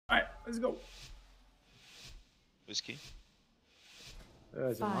Let's go. Whiskey.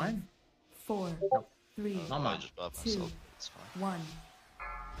 Is it mine? 4, 3, Not I mine. just buffed 2, myself. It's fine. 1.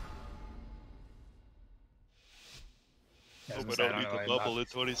 Hope I don't need the bubble in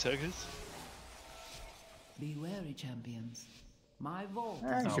 20 seconds. Be wary, champions. My vault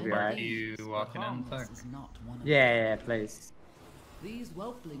That is should be never alright. leaves, You but walking in, harmless Thuck? is not one of Yeah, them. please. These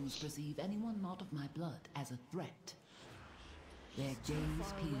whelplings perceive anyone not of my blood as a threat. Their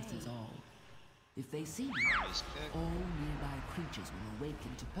gaze pierces all. If they see me, Nice kick. all nearby creatures will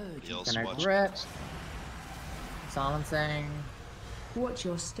awaken to purge. Yell Can I swatch. grip? Silencing. Watch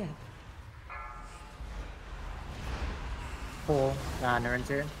your step. 4. No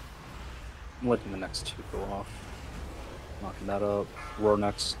into. I'm letting the next 2 go off. Knocking that up. Roar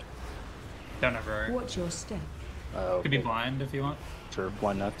next. Don't ever. Watch your step. Could be blind if you want. Sure,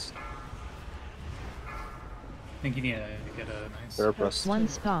 blind next. I think you need to get a nice. Therapist. One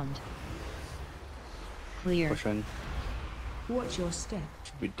spawned. Clear. Push in. Watch your step.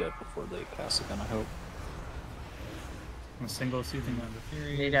 Should be dead before they cast again, I hope. A single soothing on the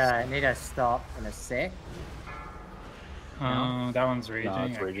fury. Need a stop in a sec. That one's raging. No,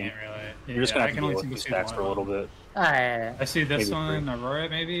 it's raging. I can't really. Yeah, You're just gonna I have can to only deal single with these soothe stacks one for a of little them. bit. Yeah. I see this Maybe one, 3. Aurora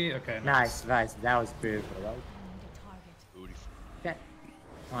maybe? Okay, Nice. That was beautiful. Booty. Okay.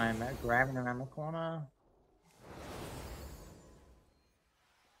 I'm grabbing around the corner.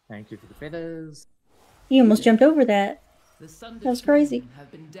 Thank you for the feathers. You almost jumped over that. The Sundered That was crazy. have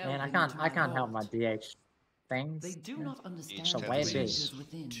been Man, I delving can't into help my vault. DH things. They do not understand Each the way it is. dangers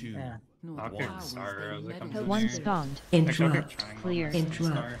within, Yeah. nor I'll the kick powers Star as they it comes meditate. in One here. spawned. Actually, I'll get Interrupt. triangle Clear. next to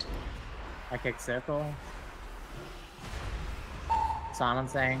Interrupt. Star. I kick circle.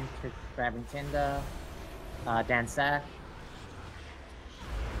 Silencing. Kick grabbing tinder. Dance sack.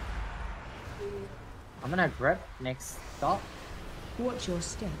 I'm gonna grip next stop. Watch your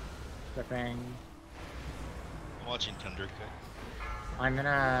step. Gripping. I'm watching Thunder kick. I'm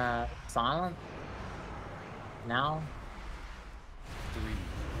gonna silent. Now. 3,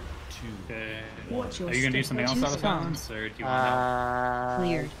 2. Okay. Watch your Are you gonna do step. something else Two out of spawned. silence, or do you want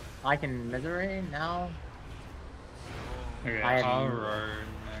Cleared. I can misery now. to? Okay, I have- I'll roar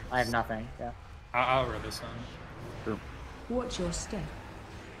next. I have nothing. Yeah. I'll roar this one. Watch your step.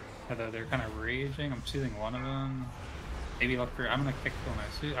 Although they're kind of raging, I'm soothing one of them. Maybe look for. I'm gonna kick till my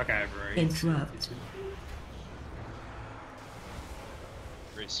suit. Okay, I have rage. Interrupt.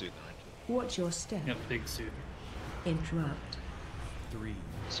 Great suit the Watch your step. Yep, big suit. Interrupt. 3,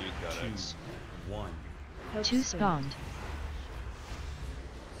 Suit got 2, X. 1. Two spawned.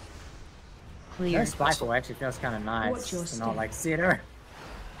 Their Clear. spiteful actually feels kind of nice. Watch your And not step. like cedar.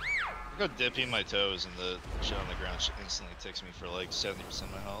 I go dipping my toes and the shit on the ground instantly ticks me for like 70%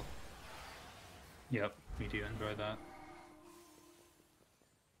 of my health. Yep, me too. Enjoy that.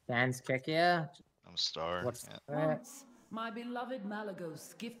 Dance kick, yeah. I'm a star. What's Yeah. that? Once, my beloved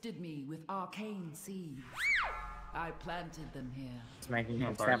Malagos gifted me with arcane seeds. I planted them here. It's making You you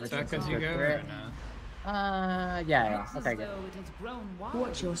want bar establish attack some as you good go, or threat. no? Yeah, Looks I'll as take it. though it has grown wild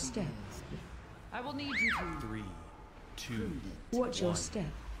Watch your over the step. years. I will need you to 3, 2. prune it. Watch your 1. step.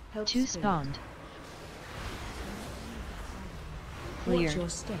 Help Two spirit. spawned. Watch Clear. your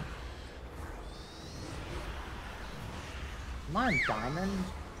step. Am I on diamond?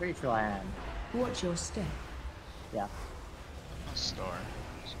 Pretty sure I am. Watch your step. Yeah. I'm a star.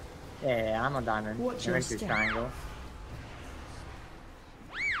 Yeah, I'm on diamond. Watch They're your into step. triangle.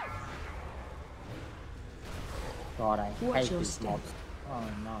 God, I Watch hate your these step. mobs. Oh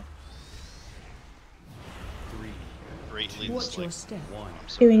no. 3, Greatly Watch your dislike. step. 1. I'm Do we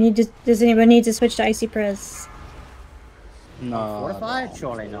sorry. need to? Does anybody need to switch to icy press? No. Fortified? no,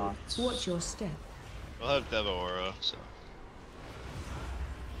 Surely no. not. Watch your step. We'll have Devo Aura, so.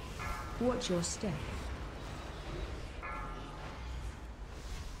 Watch your step.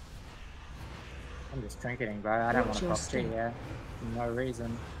 I'm just trinketing, bro. I don't Watch want to your pop T step. here. No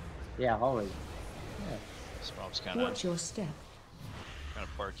reason. Yeah, holy. Yeah, This mob's kinda Watch your step.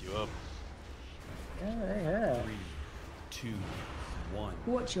 park you up. yeah. 3, 2, 1.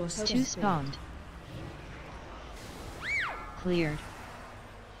 Watch your step. Two spawned. Cleared.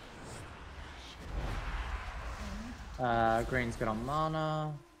 Green's good on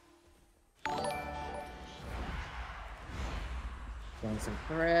mana. Getting some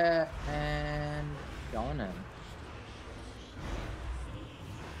threat and going in.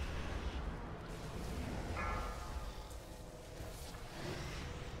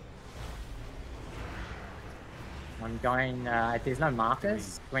 I'm going, there's no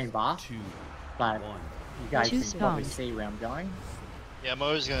markers, green bar, 2, but 1. you guys Two can probably spawned. see where I'm going. Yeah, I'm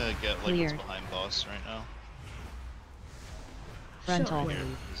always gonna get like what's Cleared. behind boss right now. Frontal. Shockwave. Here,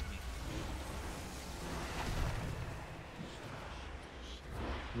 this is me.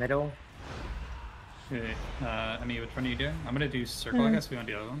 Middle. Okay, I mean, which one are you doing? I'm gonna do circle, I guess. We want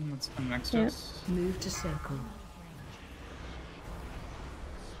to do the other one that's coming next to Yeah. us. Move to circle.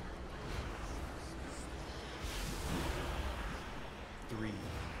 Three,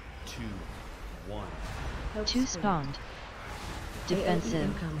 two, one. Two spawned. AoE Defensive.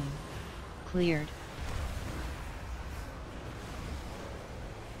 incoming. Cleared.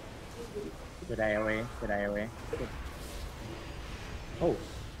 Good AoE. Good AoE. Good. Oh.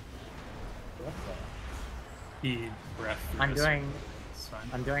 What's that? He breath. through I'm this doing. one. It's fine.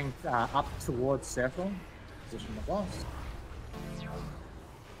 I'm doing up towards circle. Position the boss.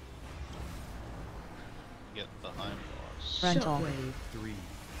 Get behind boss. Frontal. Shockwave. Three,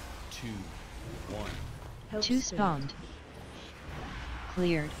 two, one. Two spawned.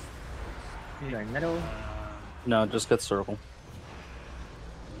 Cleared. Doing middle. No, just get circle.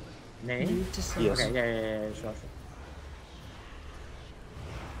 Me. Move to circle. Yes. Okay. Yeah. Sure.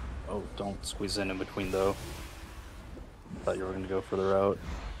 Oh, don't squeeze in between though. Thought you were gonna go further out.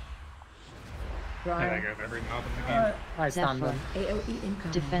 I Right. gotta go with every mob in the game. I stunned Zephyr. them. AoE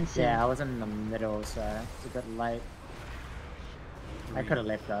incoming. Defensive. Yeah, I was in the middle, so it's a bit late. I could have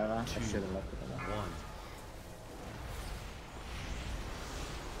left over. I Two, should have left it over. one.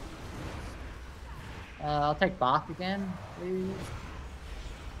 I'll take Bark again, please.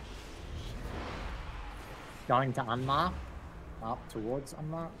 Going to unmark. Up towards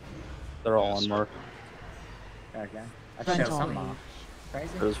unmark. They're all on mark. Okay. I thought there was some Frontal. mark. Crazy.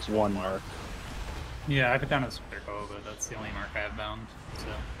 There's one mark. Yeah, I put down a circle, but that's the only mark I have bound. So,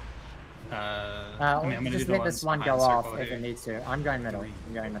 I mean, I'm gonna just do the let this ones one go behind off circle if here. it needs to. I'm going middle.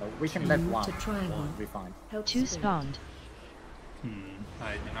 I'm going middle. We can live Move one. to triangle. We'll be fine. Two spawned. I do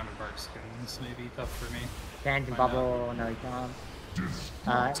not have bark skins, maybe tough for me. Dan can Why not? bubble. No, he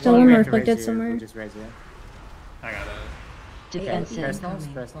can't. Still well, we on have to reflected raise you. somewhere. We'll just raise you. I gotta. Defensive. Personals.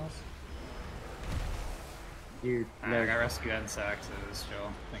 Incoming. Personals. You I live. got rescue and sack, so this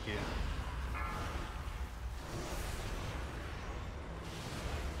chill. Thank you.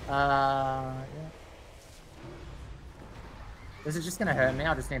 Yeah. This is just gonna hurt me.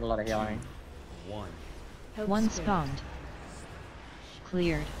 I just need a lot of healing. One. One spawned.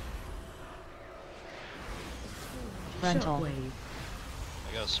 Cleared. Frontal. Shockwave.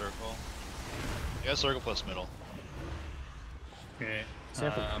 I got a circle. I got a circle plus middle. Okay.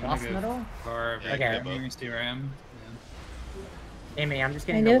 Circle I'm plus gonna go middle? far Yeah, Okay. back. You're gonna see where I am. Amy, I'm just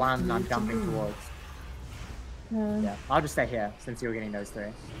getting Kind the of. one I'm jumping towards. Uh, Yeah, I'll just stay here since you were getting those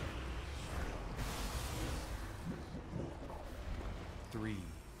three. Three,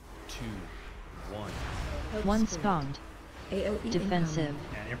 two, one. One spawned. AoE Defensive. incoming.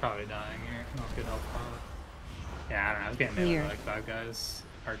 Yeah, you're probably dying here. Oh, good health probably. Yeah, I don't know. I was getting Clear. nailed by like 5 guys.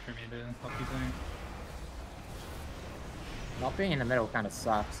 Hard for me to help you think. Not being in the middle kind of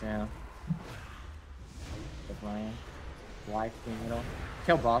sucks, yeah. Definitely. Wife being in the middle.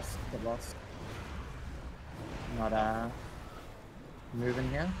 Kill boss. Kill boss. Not, moving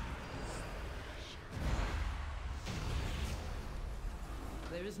here.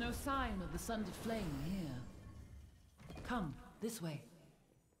 There is no sign of the sundered flame here. Come, this way.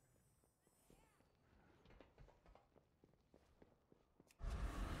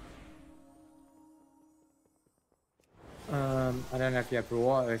 I don't know if you have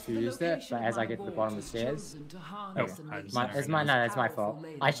raw or if you used it, but as I get to the bottom of the stairs, Oh, I just never it's my, no, it's my fault.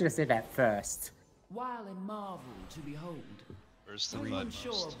 I should have said that first. While a marvel to behold, Where's the are you mud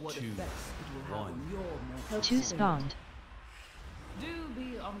unsure most? of what Two, effects it will have one. on your mortal Two soul? spawned. Do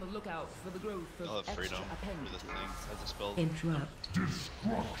be on the lookout for the growth of I'll have extra freedom for the appendages. thing. I dispelled. Interrupt.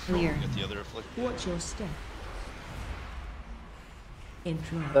 Clear. Get the other afflicted. Watch your step.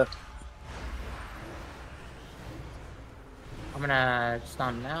 Interrupt. Uh, I'm gonna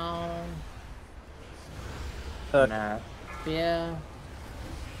stun now. I'm uh, gonna fear.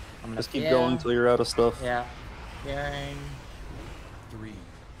 I'm gonna just keep fear. going until you're out of stuff. Yeah. Fearing. Three,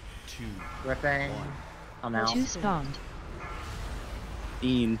 two, Ripping. one. I'm out. Two spawned.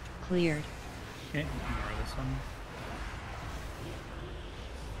 Bean. Cleared. Okay, ignore this one.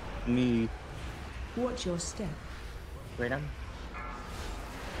 Me. Watch your step. Freedom.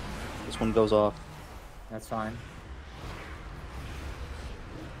 This one goes off. That's fine.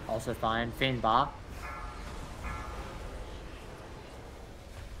 Also fine. Fiend Bark.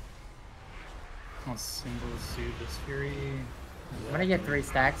 I'll single suit this fury. I'm gonna get 3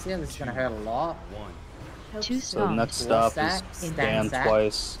 stacks here. This is gonna hurt a lot. One. Two So spawned. next 4 stop is stacks. Dan Stack.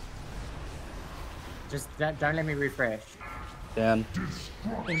 twice. Just don't let me refresh. Dan. Interrupt.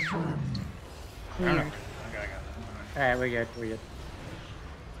 I don't know. Cleared. Okay, I got that. Alright, we're good. We're good.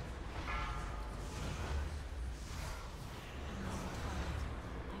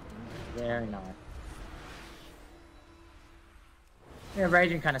 Very nice. Yeah,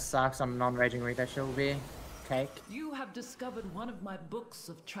 raging kind of sucks. I'm non-raging weak. That shit will be cake. You have discovered one of my books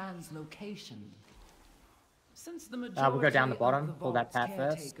of translocation. Since the majority We'll go down the bottom, of the pull that vault's pat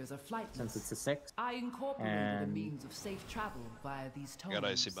first, caretakers are flightless, since it's a 6. I incorporated a And- means of safe travel via these tomes. Got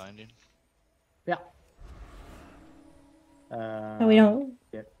icy binding. Yeah. Oh, we don't.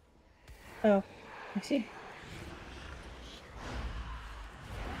 Yep. Oh, I see.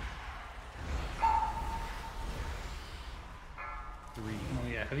 Three. Oh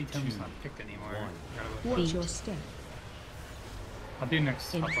yeah, heavy tome's not picked anymore. one. Forgot about Watch Feet. your step. I'll do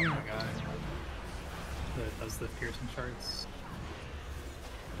next up on the Interact. guy that does the piercing charts.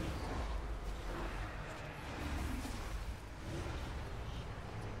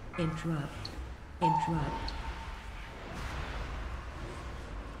 Interrupt. Interrupt.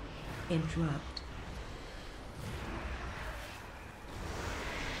 Interrupt.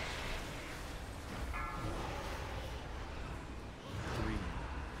 Three.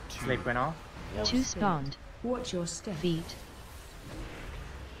 Two. Sleep went off. Two spawned. Watch your step. Feet.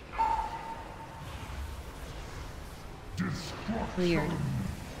 Cleared.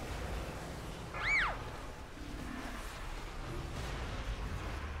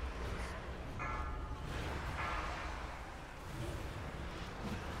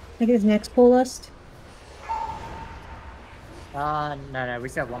 Look at his next pull list. No, we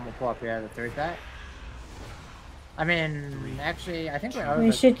still have one more pull up here, the 3 pack. I mean, actually, I think we're over.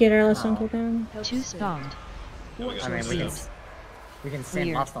 We should get our list on Oh. cooldown. Two spawned. Yeah, we I got mean, one. we can send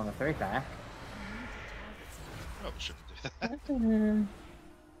Cleared. Lust on the 3 pack. Probably shouldn't do that.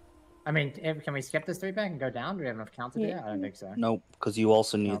 I mean, can we skip this 3 pack and go down? Do we have enough count to do Yeah. that? I don't think so. Nope, because you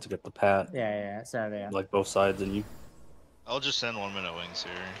also need Nope. to get the pat, Yeah. So yeah. like both sides, and you. I'll just send 1 minute wings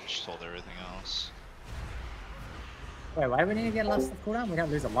here. Just hold everything else. Wait, why do we need to get Lust of cooldown? We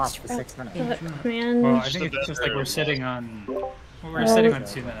don't lose a Lust for 6 minutes. Fuck, man. Well, I Just think a it's just like better we're sitting loss. on. We're Well, sitting we- on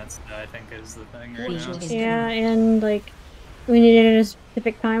 2 minutes. I think is the thing right Watch now. your step. Yeah, and like we needed a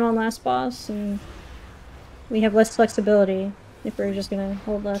specific time on last boss, and we have less flexibility if we're just gonna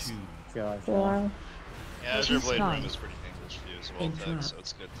hold less Two. Sure. for a while. Yeah, Azure Blade fine. Room is pretty dangerous for you as well, Tech, so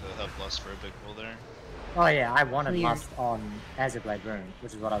it's good to have Lust for a big pull there. Oh yeah, I wanted Cleared. Lust on Azure Blade Rune,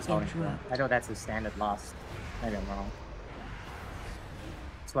 which is what I was holding for. Interrupt. I thought that's the standard Lust. Maybe I'm wrong.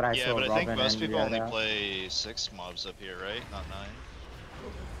 That's what I Yeah, saw but I Robin think most and people only Yoda. play 6 mobs up here, right? Not 9.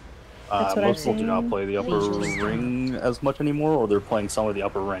 That's what I've Most people do not seen. play the upper Features. ring as much anymore, or they're playing some of the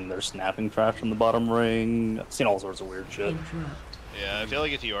upper ring. They're snapping trash from the bottom ring. I've seen all sorts of weird shit. Interrupt. Yeah, I feel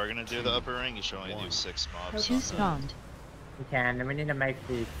like if you are gonna do the upper ring, you should only do One. 6 mobs. Two on the- spawned. We can, and we need to make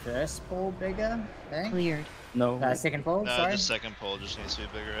the first ball bigger, I think. Cleared. No, Second ball, No, sorry. the second pull just needs to be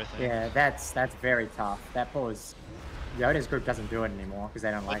bigger, I think. Yeah, that's very tough. That ball is... Yoda's group doesn't do it anymore because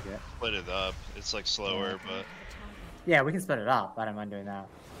they don't like it. Split it up. It's like slower, but Yeah, we can split it up. I don't mind doing that.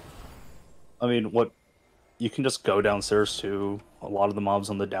 I mean, what you can just go downstairs too. A lot of the mobs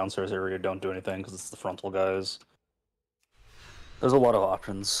on the downstairs area don't do anything because it's the frontal guys. There's a lot of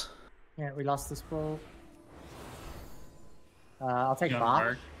options. Yeah, we lost this ball. I'll take You want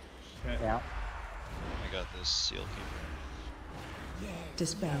Bark. Mark? Okay. Yeah. I got this Seal Keeper.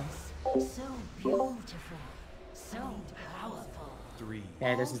 Dispel. So beautiful, so powerful. Three.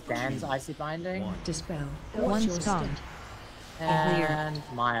 Okay, this is Dan's Icy Binding. One. Dispel. One Watch your step. spawned. And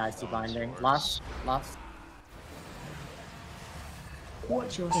my Icy That one's Binding. worse. Last.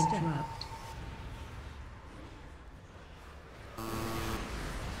 Watch your step. Interrupt.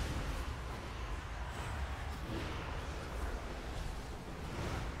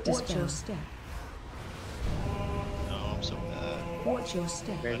 Watch your step. No, I'm so bad. Watch your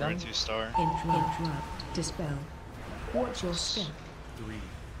step. Raise Under them. 2-star. Interrupt. Dispel. Watch your step. Three.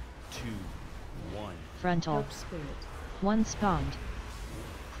 Two. One. Frontal. Help spirit. One spawned.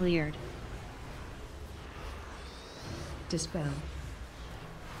 Cleared. Dispel.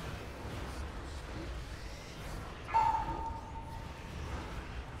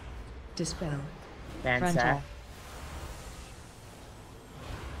 Dispel. Dan Frontal. Sack.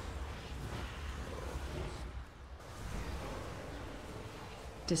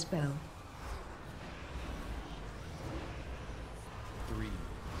 Dispel. Three.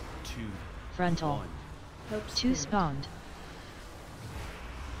 Two. Frontal. One. Help Two spirit. spawned.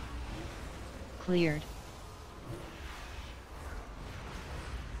 Cleared.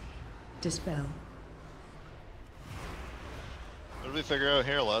 Dispel. What did we figure out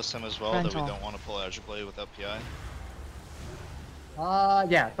here last time as well? That we Frontal. don't want to pull Azure Blade without PI?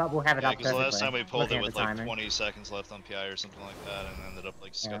 Yeah, but we'll have it Yeah, up because perfectly. last time we pulled Looking it at with the like timing. 20 seconds left on PI or something like that, and ended up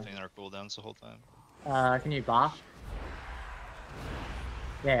like scuffing our cooldowns the whole time. Can you bark?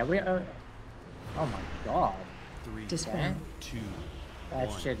 Yeah, we. Oh my god. 3, Dispel. 2, That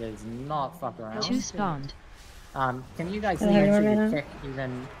 1. shit is not fuck around. 2 spawned. Can you guys I don't have any make more sure you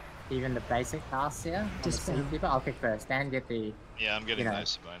mana. kick even the basic casts here? On the Dispel. city people? I'll kick first. Dan, get the. Yeah, I'm getting You know.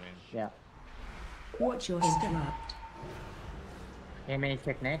 nice binding. Yeah. Watch your step. Amy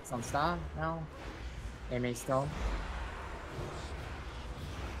kick next on star now. Amy still.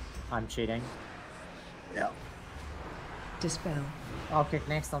 I'm cheating. Yeah. Dispel. I'll kick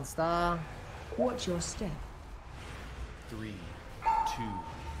next on star. Watch your step. 3, 2,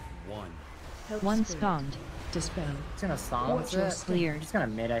 1. Help 1 spirit. spawned. Dispel. Just gonna silence Watch your it. step. Cleared. I'm just gonna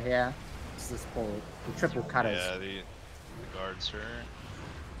meta here. Just this pull. The triple cutters. Yeah, the guards her.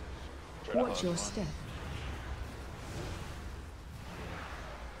 Try to Watch hug your one. step.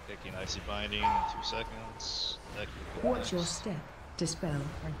 Taking icy binding in 2 seconds. That could be Watch your nice. step. Dispel.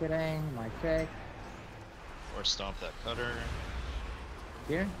 I'm getting my kick. Or stomp that cutter.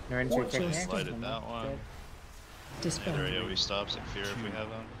 Here. No into Watch kick your next. step. Lighted that one. Good. Dispel. And there AoE stops in fear if we have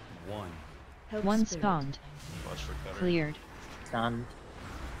them. 1. Help 1 spirit. spawned. Watch for cutter. Cleared. Done.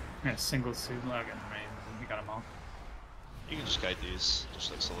 Yeah, single suit log and rain. We got them all. You can just kite these.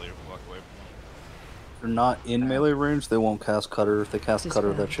 Just like slowly walk away from them. If they're not in melee range, they won't cast cutter. If they cast cutter,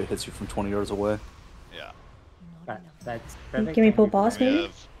 Dispel. that shit hits you from 20 yards away. Yeah. That's Can perfect. we Thank pull you. boss We maybe?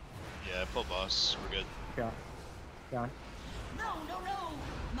 have. Yeah, pull boss. We're good. Go. Go on. No, no, no!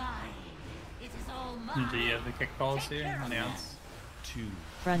 Mine! It is all mine! Do you have the kick calls here on the outs? 2,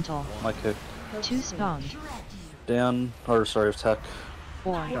 Frontal. My kick. 2 spawned. Shred you! Dan, or sorry, of tech.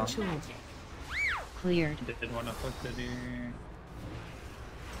 4. Watch your Cleared. Did one afflicted here.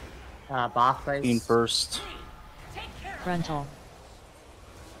 Bath Fiend please. first. Take care of Frontal.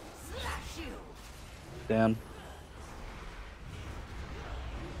 slash you! Dan.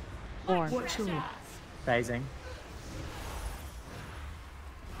 4. Watch your Phasing.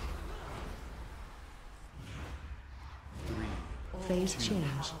 phase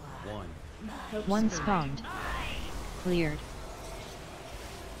change. 1. Help 1 spirit. spawned. Cleared.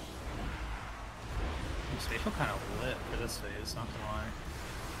 Spatial kind of lit for this phase, not gonna lie.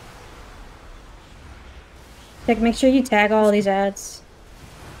 Like, make sure you tag all these ads.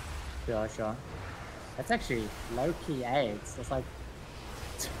 Sure, sure. That's actually low-key AIDS. It's like,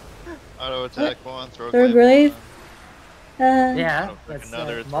 Auto attack one, throw Third glaive grade? one. yeah, Click that's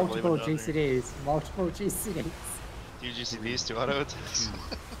another, throw multiple glaive another. GCDs. Multiple GCDs. 2 GCDs, 2 auto attacks.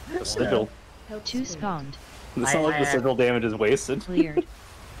 The sigil. Help 2 spirit. spawned. It's not like the sigil damage is wasted. Cleared.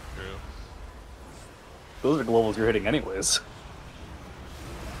 True. Those are globals you're hitting anyways.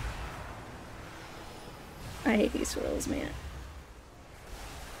 I hate these swirls, man.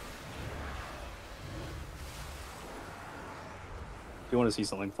 If you want to see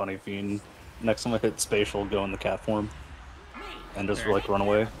something funny, Fiend, next time I hit spatial, go in the cat form. And just like run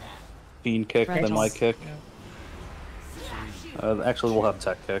away. Fiend kick, then my kick. Actually, we'll have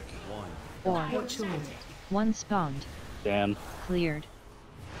tech kick. 1. 4. Watch your 1 spawned. Dan. Cleared.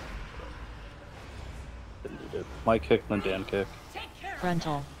 Didn't need it. My kick, then Dan kick. Take care of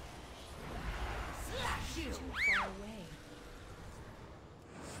Frontal. slash you!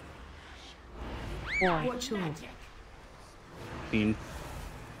 4. watch your Fiend.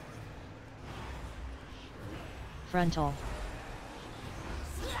 Frontal.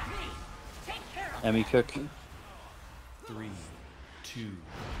 Take care of Emmy kick. 3, 2,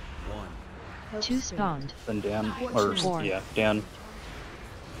 1. help 2 spirit. spawned. Then Dan. Or, Four. yeah, Dan.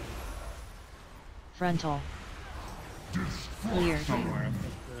 Frontal. Cleared. One more.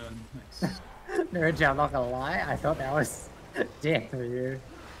 Nice. Nerd, I'm not gonna lie. I thought that was death for you.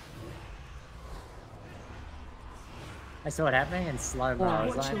 I saw it happening in slow-mo. I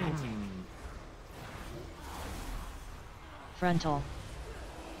was Watch like, your Frontal.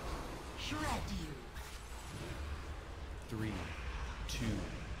 shred you! 3, 2,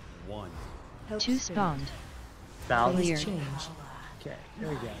 1. Help 2 spirit. spawned. Spell. Clear. Phase change. Okay, here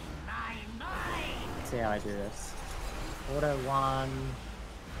we go. Mine, mine! Let's see how I do this. Auto 1,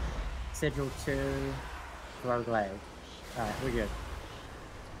 Sigil 2, throw glaive. Alright, we're good.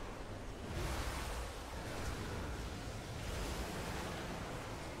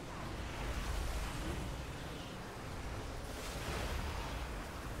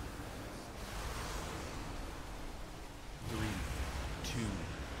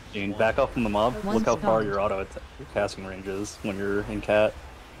 Fiend, back off from the mob. One Look how far spawned. your your casting range is when you're in cat.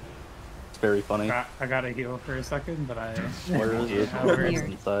 It's very funny. I got a heal for a second, but I. Where is it? Yeah, Where is weird.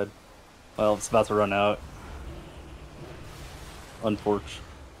 it inside? Well, it's about to run out. Unfortunate.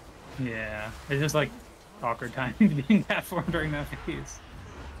 Yeah, it's just like awkward time being that form during that phase.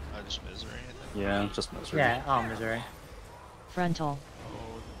 I just misery anything. Yeah, just misery. Yeah, oh, Missouri. Frontal.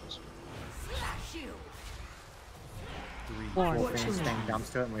 Oh you. 3, Four. Fortune thing dumps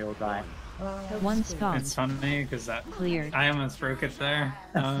to it and we all die. One spawned. It's funny because that Cleared. I almost broke it there.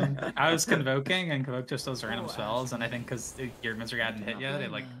 I was convoking and convoke just those random spells, and I think because your misery hadn't hit yet,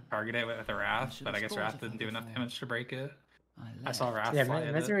 it like targeted it with a wrath, but I guess wrath didn't do enough damage to break it. I saw wrath Yeah, fly at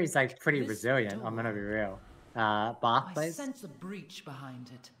it. Misery's like pretty resilient, I'm gonna be real. Bath, I please. sense a breach behind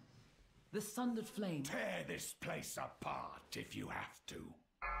it. The sundered flame. Tear this place apart if you have to.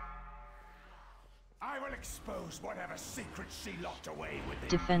 I will expose whatever secrets she locked away within.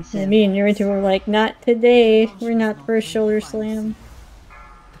 Defensive. Me and Naruto were like, not today. We're not for a shoulder slam.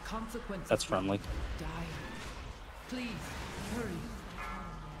 The consequences That's friendly. dire. Please, hurry.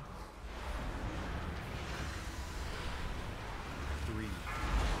 Three,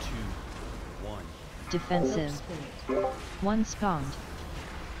 two, one. Defensive. One spawned.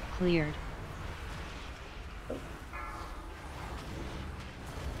 Cleared.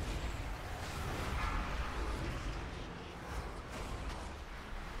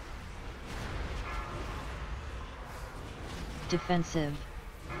 Defensive.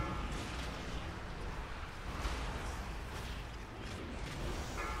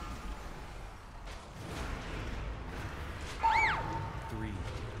 Three,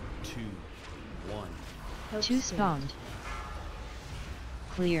 two, one. Two spawned.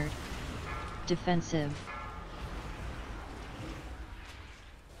 Cleared. Defensive.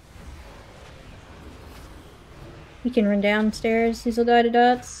 We can run downstairs. These will die to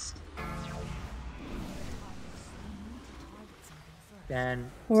dots.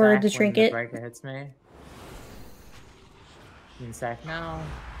 Then Or sack the when trinket. breaker hits me. In sack now.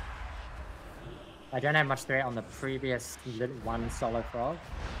 I don't have much threat on the previous one solo frog.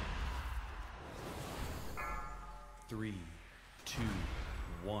 Three, two,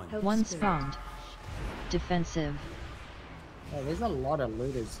 one. One spawned. Defensive. Oh, there's a lot of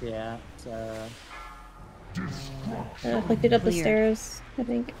looters here, so... Afflicted up the Cleared. stairs, I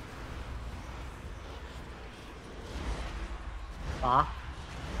think. Ah,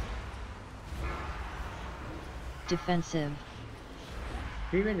 Defensive.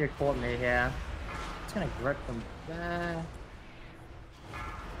 he really caught me here. It's gonna grip from there.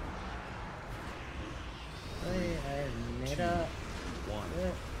 Wait, I need a...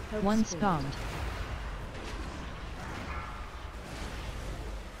 One. One spawned.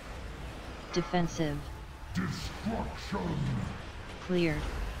 Defensive. Cleared.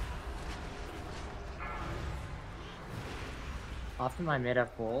 After my meta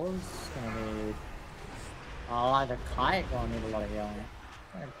falls, gonna need... I'll either kite or I'll need a lot of healing.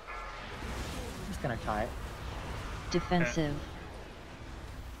 I'm just gonna kite. Defensive.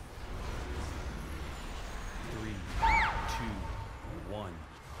 Three, two, one.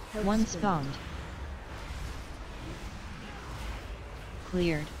 One spawned.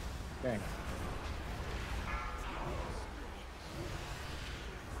 Cleared. Okay.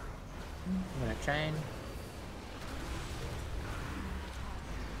 I'm gonna chain.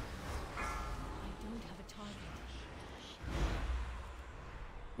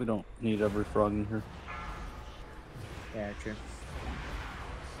 We don't need every frog in here. Yeah, true.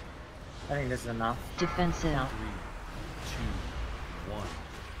 I think this is enough. Defensive. No. Three, two,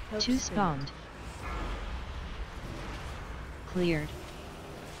 one. Two spawned. Cleared.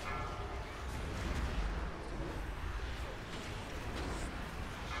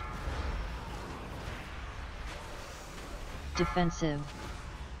 Defensive.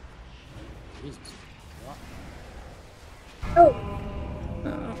 Jesus. What? Oh!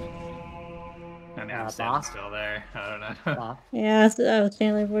 I mean, I'm standing boss? still there. I don't know. Fuck. Yeah, I was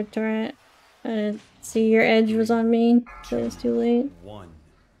standing for turret. I didn't see your edge was on me, so it was too late. One.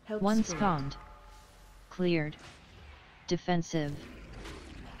 One spawned. Cleared. Defensive.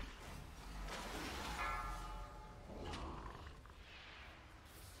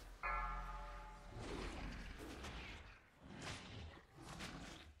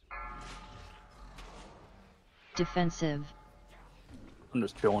 Defensive. I'm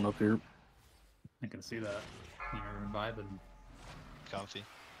just chilling up here. I can see that. You're vibing. Comfy.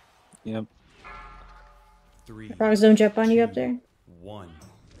 Yep. Three. Frogs don't jump on you up there. One.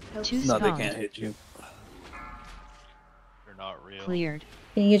 Two No, spawned. they can't hit you. They're not real. Cleared.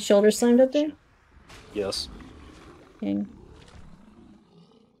 Can you get shoulder slammed up there? Yes. Dang.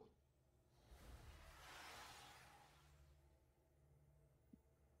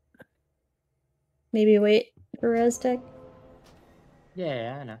 Maybe wait for Reztech.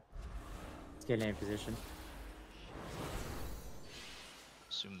 Yeah, I know. Let's get in position.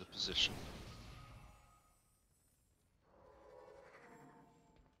 Assume the position.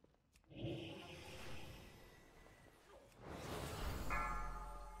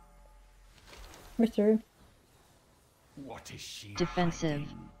 We're through. What is she? Defensive.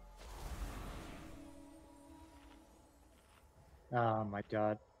 hiding? Oh my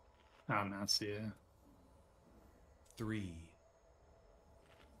god. Oh, mouse, yeah. 3.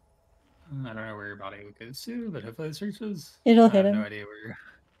 I don't know where your body goes to, but hopefully it searches. It'll I hit have him. no idea where.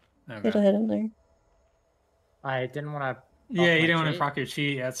 Okay. It'll hit him there. I didn't want to. Yeah, you don't want to proc your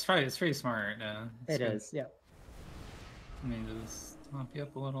cheat. Yeah, it's pretty smart. Yeah, it's It good. is. Yeah. Let me just top you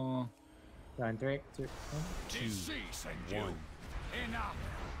up a little. Going 3, 2, 1. 2. Did she send you? 1. Enough.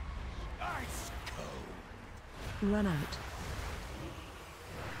 Ice cold. Run out.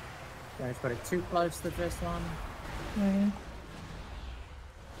 Going to put it too close to the first one. Okay.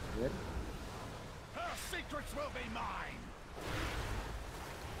 Good. Her secrets will be mine.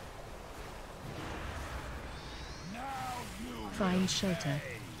 Now you Find shelter.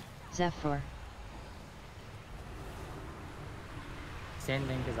 Zephyr.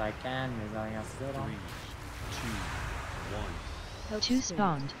 Sending because I can. There's nothing else to do it 3, on. 2, 1. 2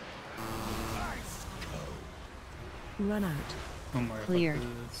 spawned. ice cold. Run out. One more. Cleared.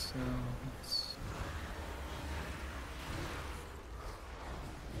 Afflicted, so let's-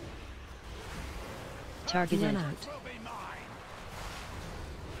 Targeted. Run out. Will be mine.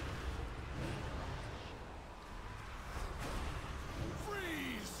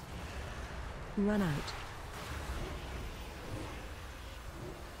 Freeze. Run out.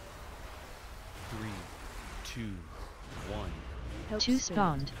 3, 2, 1. 2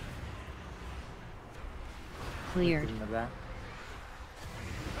 spawned. Cleared. Give him the back.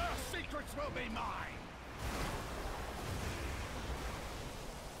 Her secrets will be mine.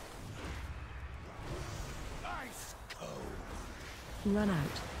 Ice cold. Run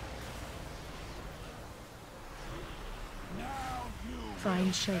out. Now you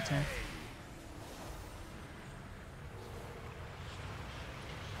Find shelter.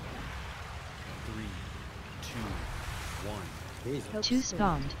 Three, two, one. Jesus. 2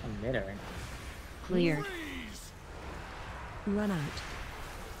 spawned. I'm mittering. Cleared. freeze. Run out.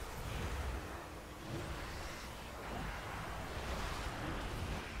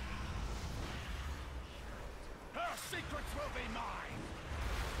 Her secrets will be mine.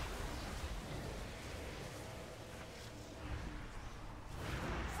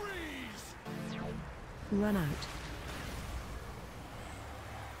 Freeze. Run out.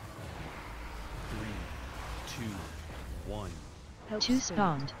 3, 2, 1. 2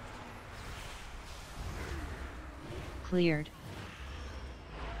 spawned. Cleared.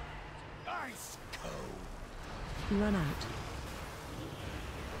 Ice cold. Run out.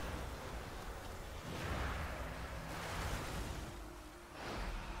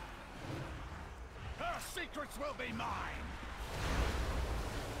 Her secrets will be mine.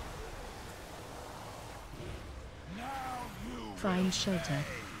 Now you Find shelter.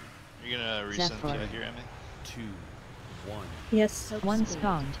 You're gonna resend Zephyr. the here, Emmy? 2, 1. Yes. 1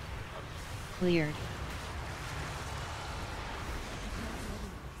 spawned. Cleared.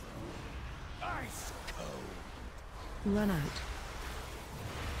 ice cold. Run out.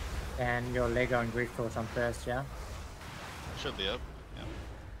 And your Lego and Grief Force on first, yeah? Should be up. Yeah.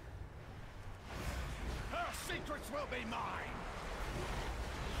 Her secrets will be mine.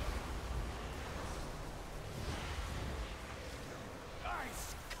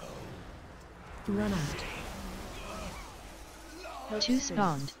 Ice cold. Run out. 2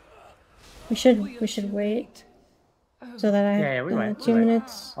 spawned. We should wait so that I have Yeah, we wait, 2 we wait.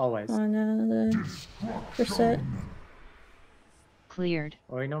 minutes Always. on the first set. Cleared.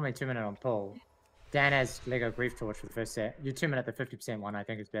 Or we normally 2 minute on pull. Dan has Lego Grief Torch for the first set. You 2 minute the 50% one, I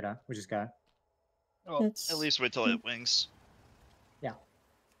think is better. We'll just go. Well, It's- at least wait till it wings. Yeah.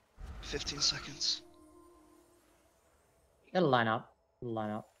 15 seconds. It'll line up. It'll line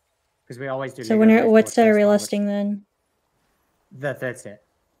up. Because we always do So Lego when Grief what Torch set are first we one, which- listing then? The third set.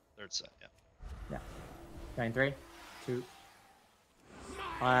 Third set, yeah. Yeah. Going 3, 2.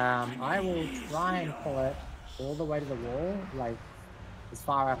 I will try and pull it all the way to the wall, like as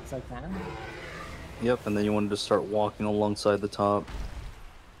far up as I can. Yep, and then you wanted to start walking alongside the top.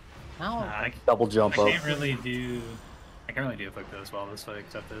 How? I Double jump I up. can't really do. I can't really do Afflicted as well this way,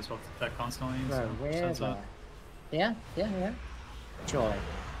 except this will that constantly. Bro, So where sense the... up. Yeah, yeah, yeah. Surely.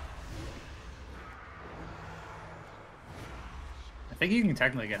 I think you can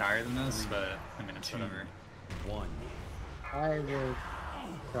technically get higher than this, but I mean it's 2, whatever. 1. I will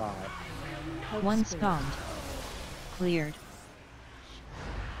try. 1 spawned. Cleared.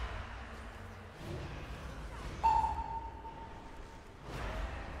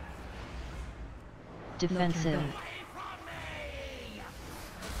 Defensive.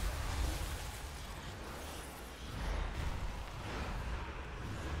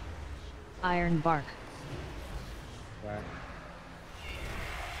 Iron bark. Right.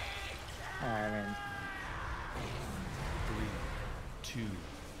 I mean, 3, 2,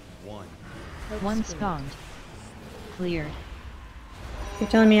 1. One spawned. Cleared. You're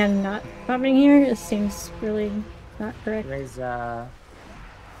telling me I'm not popping here? It seems really not correct. raise That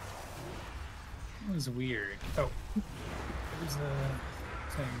was weird. Oh. There's a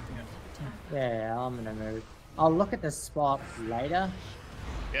thing, yeah, I'm gonna move. I'll look at the spot later.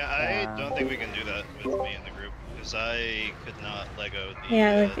 Yeah, I don't think we can do that with me in the group because I could not Lego the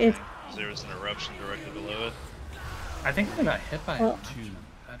Yeah, like, thing, it's- 'cause there was an eruption directly below it. I think I got hit by Well- an eruption.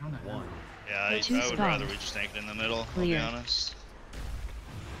 I don't know. 1. Yeah, I Two would rather spawned. we just tank it in the middle, I'll Clear. be honest.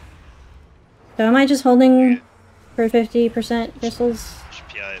 So am I just holding for 50% crystals? Just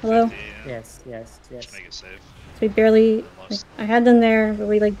PI at Hello? 50, yeah. Yes, yes, yes. Just make it safe. So we barely, like, I had them there, but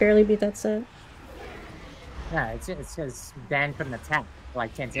we like barely beat that set. No, it's because Dan couldn't attack for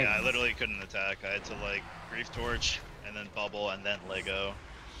like 10 seconds. Yeah, I literally couldn't attack. I had to like Grief Torch and then bubble and then Lego.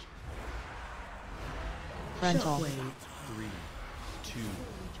 Frontal. 3, 2,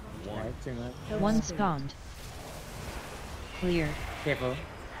 1. Okay, too much. One spawned. Cleared. Careful.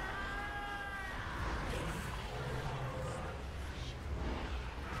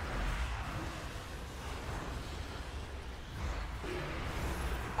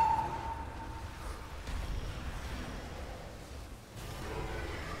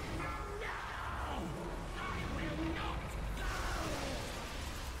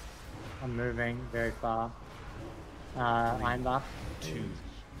 I'm moving very far. Iron buff. 2,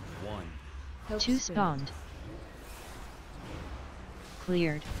 1. Two spawned.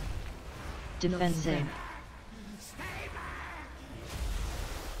 Cleared. Defensive.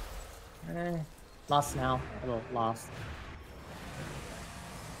 Lost now. A little lost.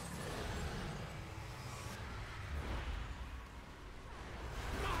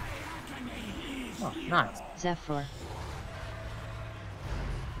 Oh, nice. Zephyr.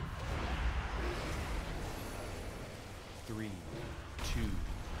 Three, 2,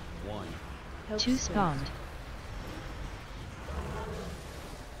 1. Two spawned.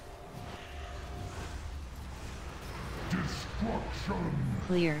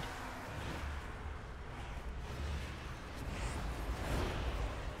 Cleared.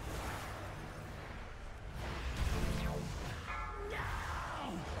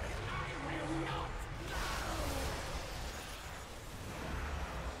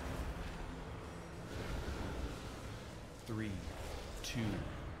 Three, 2,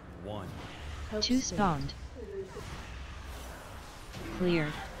 1. Two spawned.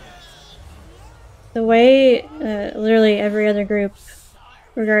 Cleared. The way literally every other group,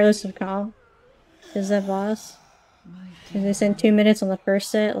 regardless of comp, is that boss. And they send 2 minutes on the first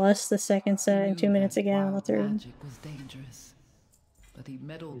set, less the second set, and 2 minutes again on the third. Magic was dangerous, but he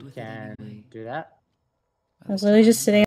meddled with it Can anyway. do that. I was literally just sitting